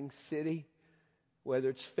lasting city, whether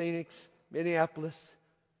it's Phoenix, Minneapolis,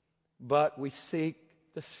 but we seek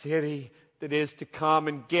the city that is to come.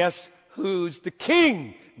 And guess who's the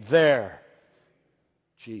king there?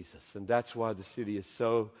 Jesus. And that's why the city is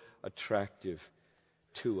so attractive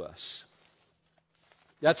to us.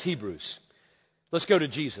 That's Hebrews. Let's go to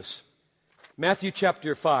Jesus. Matthew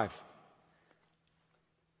chapter 5.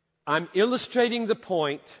 I'm illustrating the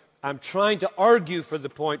point. I'm trying to argue for the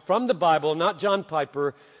point from the Bible, not John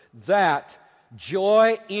Piper, that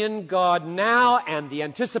joy in God now and the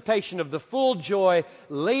anticipation of the full joy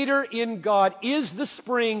later in God is the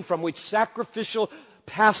spring from which sacrificial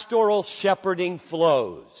pastoral shepherding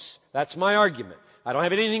flows. That's my argument. I don't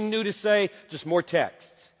have anything new to say, just more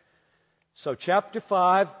texts. So chapter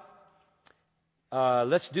 5,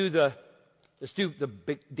 let's do the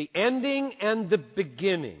ending and the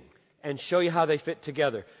beginning and show you how they fit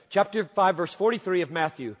together. Chapter 5, verse 43 of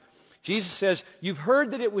Matthew. Jesus says, you've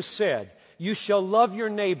heard that it was said, you shall love your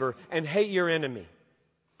neighbor and hate your enemy.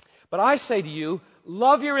 But I say to you,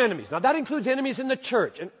 love your enemies. Now that includes enemies in the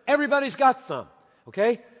church, and everybody's got some,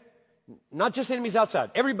 okay? Not just enemies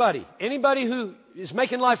outside. Everybody. Anybody who is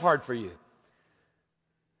making life hard for you.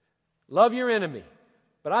 Love your enemy.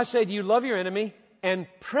 But I say to you, love your enemy and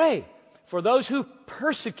pray for those who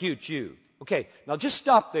persecute you. Okay, now just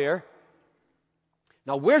stop there.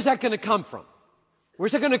 Now where's that going to come from?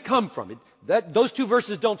 Where's that going to come from? Those two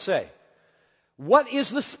verses don't say. What is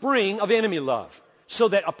the spring of enemy love? So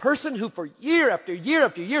that a person who for year after year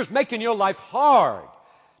after year is making your life hard,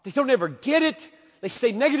 they don't ever get it. They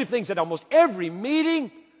say negative things at almost every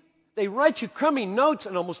meeting. They write you crummy notes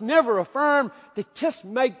and almost never affirm. They just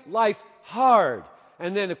make life hard.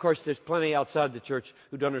 And then, of course, there's plenty outside the church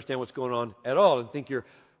who don't understand what's going on at all and think you're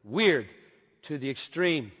weird to the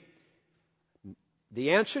extreme.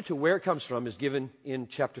 The answer to where it comes from is given in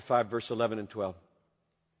chapter 5, verse 11 and 12.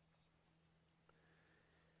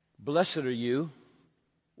 Blessed are you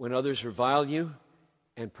when others revile you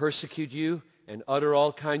and persecute you and utter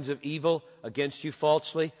all kinds of evil against you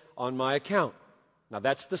falsely on my account. Now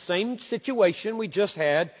that's the same situation we just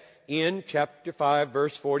had in chapter 5,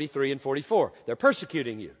 verse 43 and 44. They're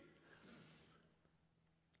persecuting you.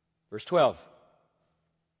 Verse 12.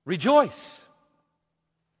 Rejoice.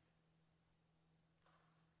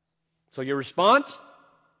 So your response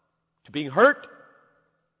to being hurt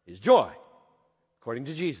is joy, according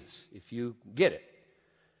to Jesus, if you get it.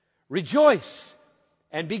 Rejoice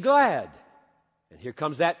and be glad. And here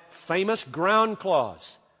comes that famous ground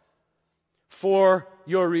clause. For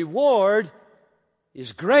your reward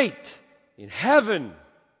is great in heaven.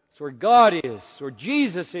 It's where God is. It's where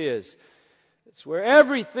Jesus is. It's where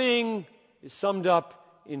everything is summed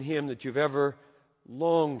up in Him that you've ever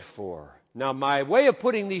longed for. Now, my way of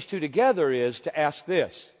putting these two together is to ask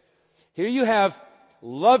this. Here you have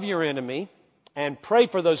love your enemy and pray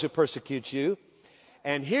for those who persecute you.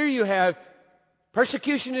 And here you have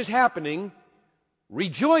persecution is happening,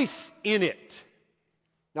 rejoice in it.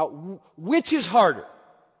 Now, which is harder?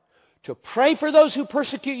 To pray for those who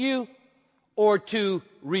persecute you or to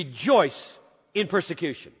rejoice in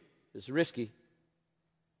persecution? It's risky.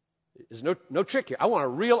 There's no trick here. I want a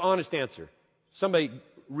real honest answer. Somebody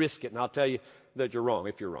risk it and I'll tell you that you're wrong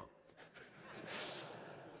if you're wrong.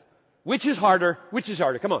 Which is harder? Which is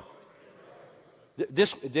harder? Come on. Did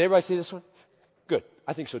everybody see this one? Good.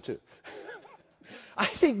 I think so too. I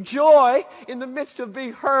think joy in the midst of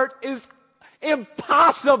being hurt is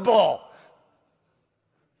impossible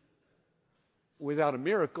without a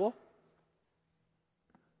miracle,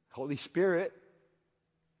 Holy Spirit,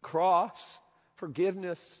 cross,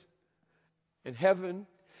 forgiveness, and heaven.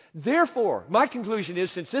 Therefore, my conclusion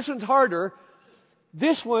is, since this one's harder,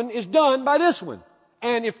 this one is done by this one.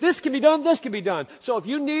 And if this can be done, this can be done. So if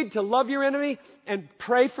you need to love your enemy and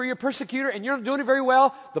pray for your persecutor and you're not doing it very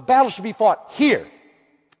well, the battle should be fought here.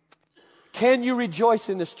 Can you rejoice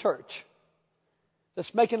in this church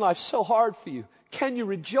that's making life so hard for you? Can you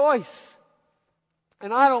rejoice?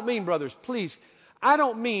 And I don't mean, brothers, please, I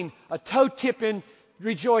don't mean a toe-tipping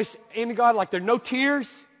rejoice in God like there are no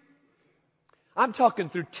tears. I'm talking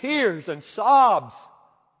through tears and sobs.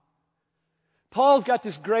 Paul's got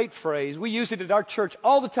this great phrase. We use it at our church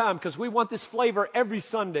all the time because we want this flavor every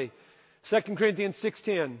Sunday. 2 Corinthians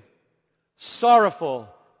 6:10. Sorrowful,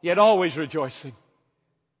 yet always rejoicing.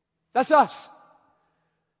 That's us.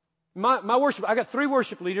 My worship, I got 3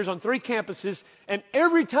 worship leaders on 3 campuses, and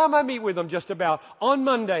every time I meet with them just about on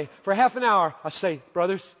Monday for half an hour, I say,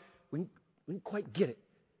 brothers, we didn't quite get it.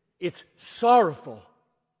 It's sorrowful,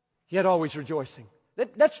 yet always rejoicing.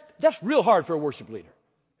 That's real hard for a worship leader.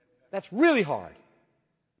 That's really hard.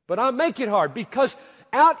 But I make it hard because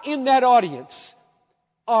out in that audience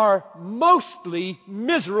are mostly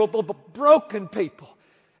miserable, broken people.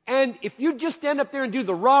 And if you just stand up there and do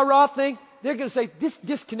the rah-rah thing, they're going to say, this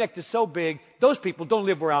disconnect is so big, those people don't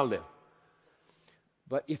live where I live.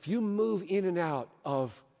 But if you move in and out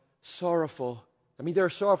of sorrowful, there are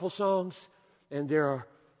sorrowful songs, and there are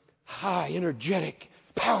high, energetic,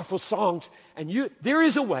 powerful songs, and there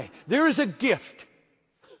is a way, there is a gift.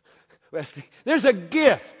 Wesley, there's a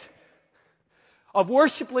gift of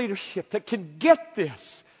worship leadership that can get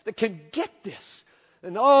this,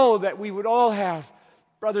 And oh, that we would all have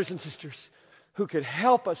brothers and sisters who could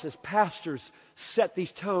help us as pastors set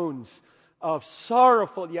these tones of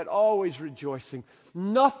sorrowful yet always rejoicing.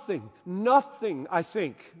 Nothing, I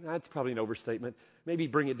think, that's probably an overstatement, maybe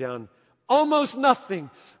bring it down, Almost nothing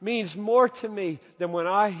means more to me than when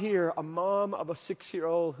I hear a mom of a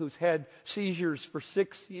 6-year-old who's had seizures for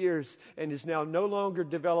 6 years and is now no longer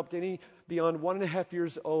developed any beyond 1.5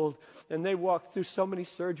 years old. And they walked through so many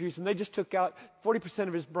surgeries and they just took out 40%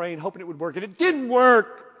 of his brain hoping it would work. And it didn't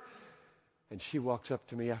work. And she walks up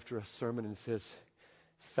to me after a sermon and says,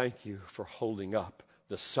 "Thank you for holding up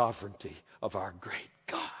the sovereignty of our great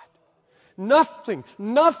God." Nothing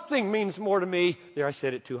means more to me. There, I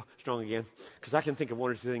said it too strong again, because I can think of one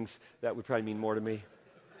or two things that would probably mean more to me.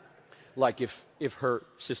 Like if her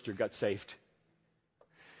sister got saved.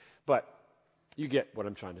 But you get what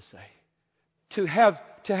I'm trying to say. To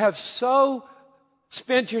have so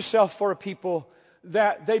spent yourself for a people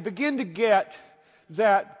that they begin to get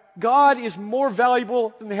that God is more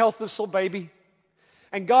valuable than the health of this little baby.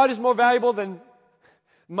 And God is more valuable than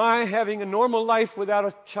my having a normal life without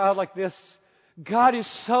a child like this. God is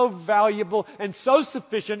so valuable and so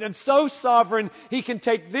sufficient and so sovereign. He can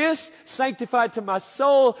take this, sanctify it to my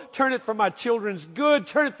soul, turn it for my children's good,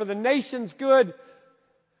 turn it for the nation's good.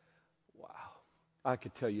 Wow. I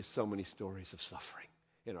could tell you so many stories of suffering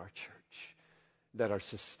in our church that are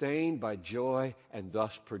sustained by joy and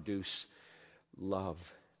thus produce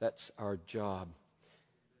love. That's our job.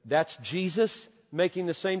 That's Jesus making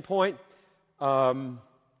the same point.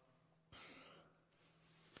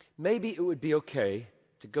 Maybe it would be okay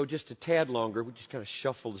to go just a tad longer. We just kind of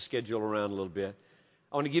shuffle the schedule around a little bit.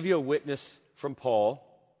 I want to give you a witness from Paul.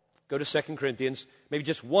 Go to 2 Corinthians. Maybe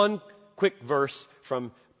just one quick verse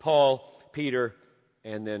from Paul, Peter,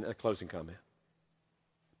 and then a closing comment.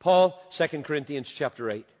 Paul, 2 Corinthians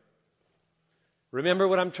chapter 8. Remember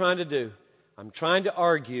what I'm trying to do. I'm trying to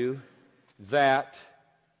argue that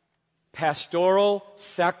pastoral,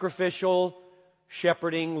 sacrificial,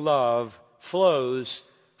 shepherding love flows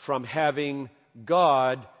from having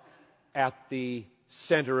God at the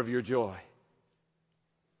center of your joy.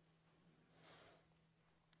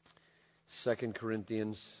 2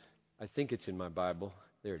 Corinthians, I think it's in my Bible.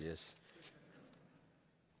 There it is.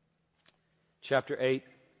 Chapter 8,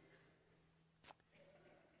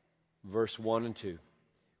 verse 1 and 2.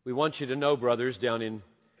 We want you to know, brothers, down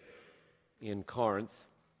in Corinth,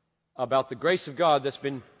 about the grace of God that's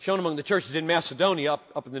been shown among the churches in Macedonia,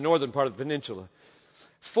 up in the northern part of the peninsula.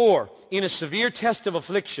 For, in a severe test of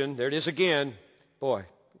affliction, there it is again. Boy, it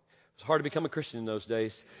was hard to become a Christian in those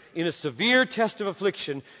days. In a severe test of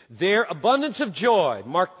affliction, their abundance of joy,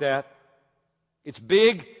 mark that. It's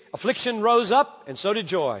big. Affliction rose up, and so did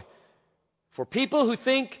joy. For people who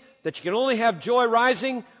think that you can only have joy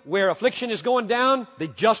rising where affliction is going down, they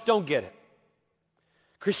just don't get it.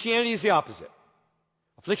 Christianity is the opposite.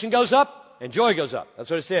 Affliction goes up, and joy goes up.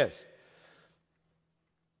 That's what it says.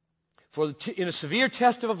 For in a severe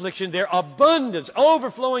test of affliction, their abundance,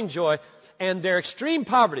 overflowing joy, and their extreme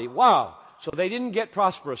poverty. Wow. So they didn't get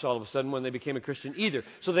prosperous all of a sudden when they became a Christian either.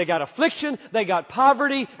 So they got affliction, they got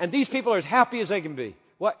poverty, and these people are as happy as they can be.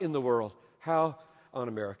 What in the world? How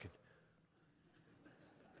un-American.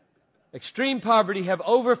 Extreme poverty have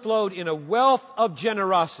overflowed in a wealth of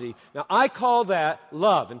generosity. Now, I call that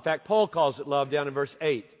love. In fact, Paul calls it love down in verse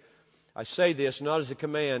 8. I say this not as a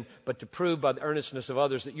command, but to prove by the earnestness of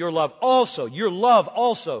others that your love also.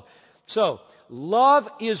 So,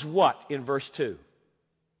 love is what in verse 2?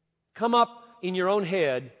 Come up in your own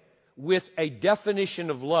head with a definition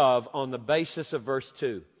of love on the basis of verse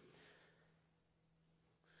 2.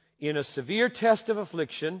 In a severe test of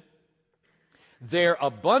affliction, their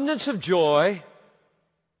abundance of joy.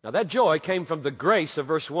 Now that joy came from the grace of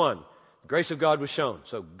verse 1. The grace of God was shown.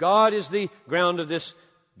 So God is the ground of this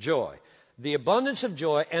joy. The abundance of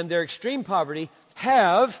joy and their extreme poverty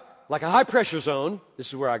have, like a high pressure zone, this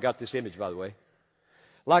is where I got this image, by the way,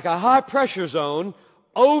 like a high pressure zone,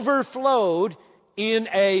 overflowed in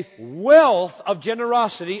a wealth of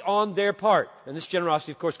generosity on their part. And this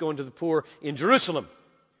generosity, of course, going to the poor in Jerusalem.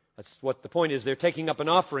 That's what the point is. They're taking up an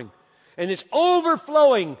offering. And it's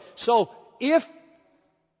overflowing. So if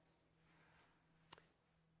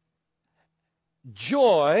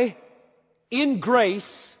joy in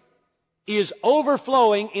grace is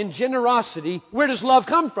overflowing in generosity, where does love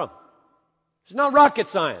come from? It's not rocket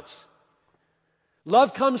science.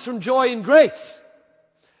 Love comes from joy and grace.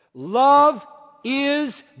 Love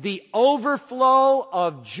is the overflow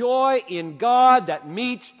of joy in God that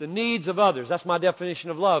meets the needs of others. That's my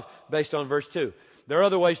definition of love based on verse 2. There are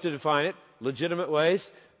other ways to define it, legitimate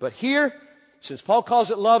ways. But here, since Paul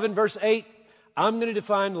calls it love in verse 8, I'm going to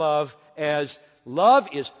define love as love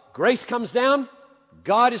is grace comes down,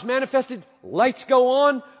 God is manifested, lights go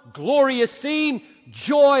on, glory is seen,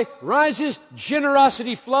 joy rises,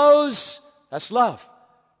 generosity flows. That's love.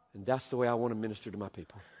 And that's the way I want to minister to my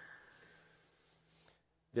people.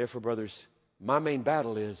 Therefore, brothers, my main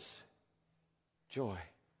battle is joy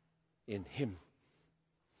in Him.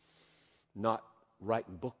 Not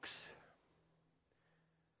writing books,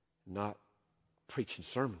 not preaching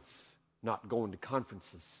sermons, not going to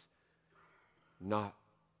conferences, not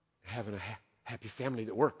having a happy family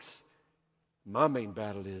that works. My main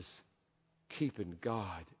battle is keeping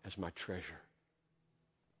God as my treasure.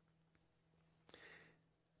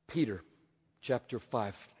 Peter, chapter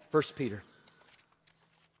 5. 1 Peter.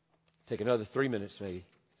 Take another 3 minutes maybe.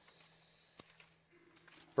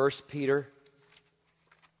 1 Peter,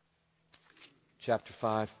 chapter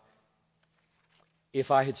 5.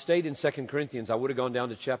 If I had stayed in 2 Corinthians, I would have gone down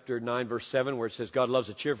to chapter 9, verse 7, where it says, God loves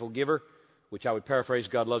a cheerful giver, which I would paraphrase,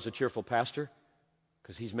 God loves a cheerful pastor,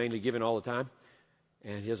 because he's mainly giving all the time.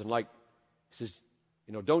 And he doesn't like, he says,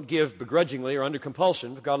 don't give begrudgingly or under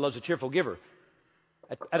compulsion, but God loves a cheerful giver.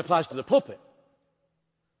 That applies to the pulpit.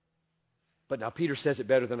 But now Peter says it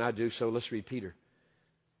better than I do, so let's read Peter.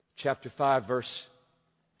 Chapter 5,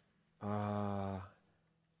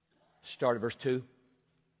 start at verse 2.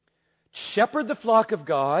 Shepherd the flock of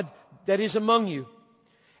God that is among you,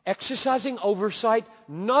 exercising oversight,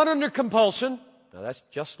 not under compulsion. Now that's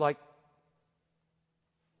just like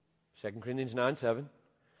 2 Corinthians 9:7.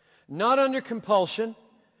 Not under compulsion,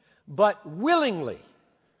 but willingly.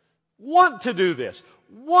 Want to do this.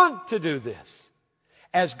 Want to do this.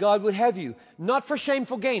 As God would have you. Not for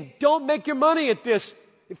shameful gain. Don't make your money at this.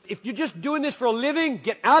 If you're just doing this for a living,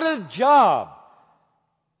 get out of the job.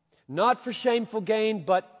 Not for shameful gain,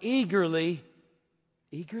 but eagerly.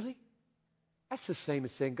 Eagerly? That's the same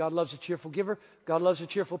as saying God loves a cheerful giver. God loves a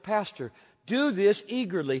cheerful pastor. Do this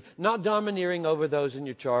eagerly, not domineering over those in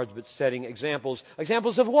your charge, but setting examples.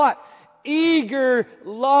 Examples of what? Eager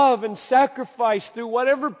love and sacrifice through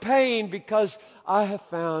whatever pain, because I have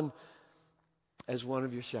found as one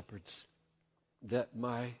of your shepherds that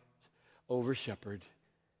my over-shepherd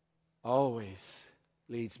always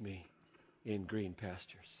leads me in green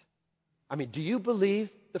pastures. I mean, do you believe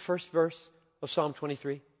the first verse of Psalm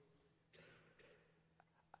 23?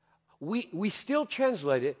 We still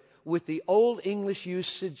translate it with the old English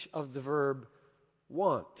usage of the verb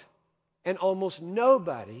want. And almost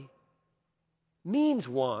nobody means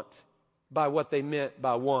want by what they meant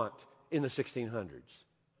by want in the 1600s.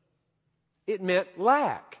 It meant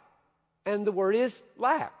lack. And the word is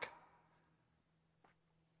lack.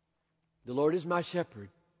 The Lord is my shepherd.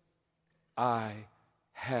 I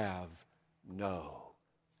have no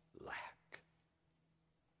lack.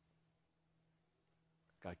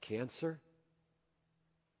 Got cancer?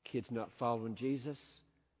 Kids not following Jesus?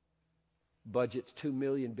 Budget's $2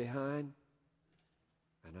 million behind?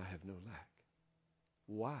 And I have no lack.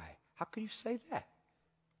 Why? How can you say that?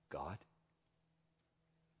 God.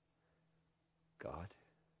 God.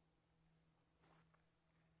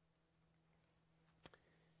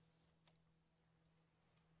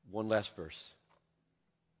 One last verse.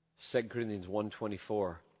 2 Corinthians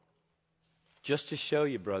 1:24. Just to show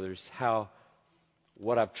you, brothers, how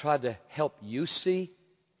what I've tried to help you see,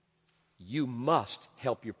 you must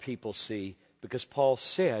help your people see, because Paul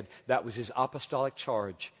said that was his apostolic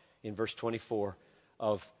charge in verse 24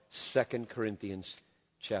 of 2 Corinthians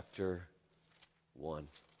chapter 1.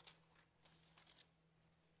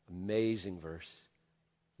 Amazing verse.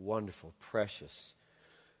 Wonderful, precious,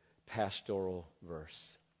 pastoral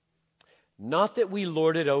verse. Not that we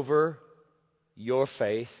lord it over your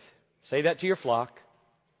faith. Say that to your flock.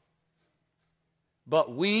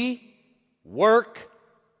 But we work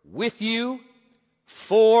with you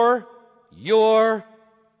for your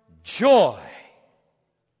joy.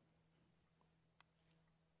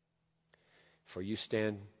 For you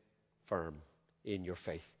stand firm in your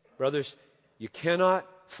faith. Brothers, you cannot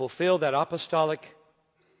fulfill that apostolic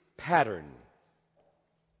pattern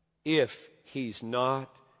if he's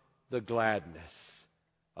not the gladness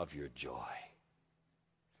of your joy.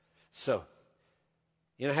 So,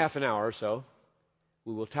 in a half an hour or so,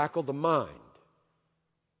 we will tackle the mind.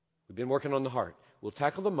 We've been working on the heart. We'll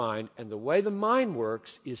tackle the mind, and the way the mind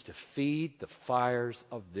works is to feed the fires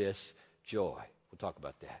of this joy. We'll talk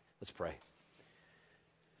about that. Let's pray.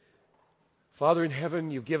 Father in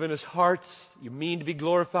heaven, you've given us hearts. You mean to be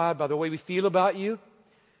glorified by the way we feel about you.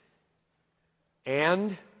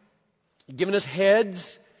 And you've given us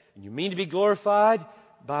heads, and you mean to be glorified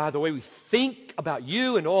by the way we think about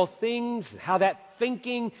you and all things, and how that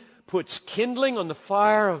thinking puts kindling on the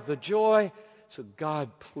fire of the joy. So God,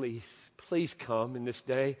 please come in this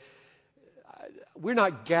day. We're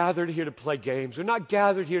not gathered here to play games. We're not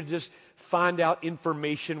gathered here to just find out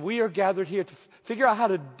information. We are gathered here to figure out how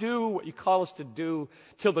to do what you call us to do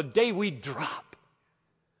till the day we drop.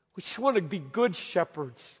 We just want to be good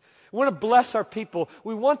shepherds. We want to bless our people.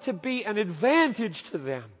 We want to be an advantage to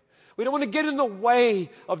them. We don't want to get in the way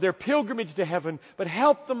of their pilgrimage to heaven, but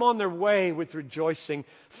help them on their way with rejoicing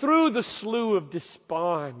through the slough of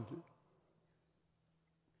despond,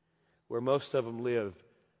 where most of them live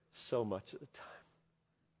so much of the time,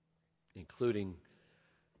 including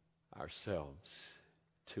ourselves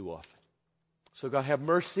too often. So God, have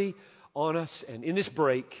mercy on us, and in this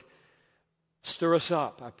break, stir us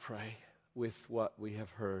up, I pray, with what we have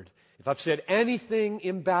heard. If I've said anything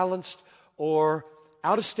imbalanced or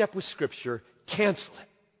out of step with Scripture, cancel it,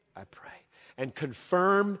 I pray, and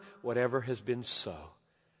confirm whatever has been so.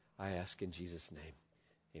 I ask in Jesus' name,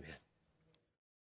 amen.